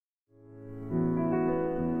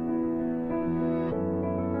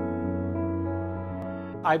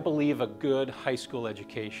I believe a good high school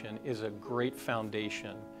education is a great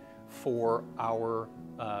foundation for our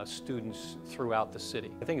students throughout the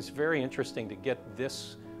city. I think it's very interesting to get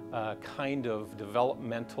this kind of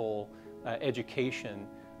developmental education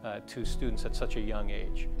to students at such a young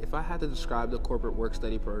age. If I had to describe the corporate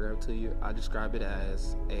work-study program to you, I describe it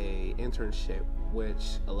as an internship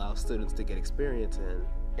which allows students to get experience in.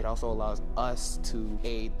 It also allows us to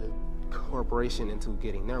aid the corporation into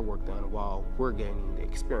getting their work done while we're gaining the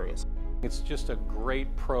experience. It's just a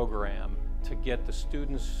great program to get the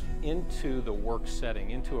students into the work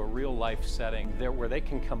setting, into a real life setting where they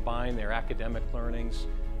can combine their academic learnings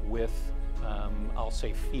with, I'll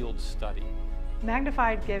say, field study.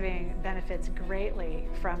 Magnified Giving benefits greatly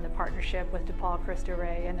from the partnership with DePaul Cristo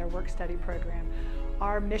Rey and their work study program.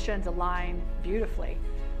 Our missions align beautifully.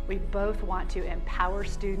 We both want to empower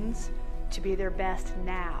students to be their best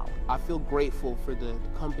now. I feel grateful for the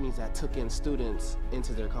companies that took in students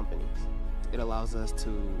into their companies. It allows us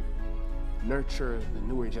to nurture the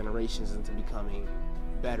newer generations into becoming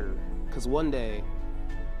better, because one day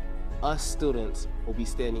us students will be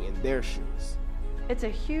standing in their shoes. It's a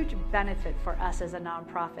huge benefit for us as a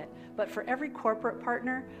nonprofit, but for every corporate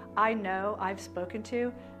partner I know I've spoken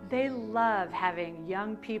to, they love having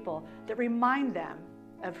young people that remind them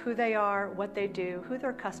of who they are, what they do, who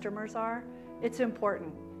their customers are. It's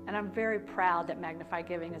important, and I'm very proud that Magnified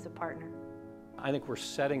Giving is a partner. I think we're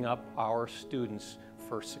setting up our students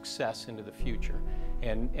for success into the future.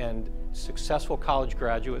 And successful college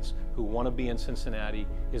graduates who want to be in Cincinnati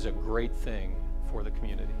is a great thing for the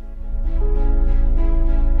community.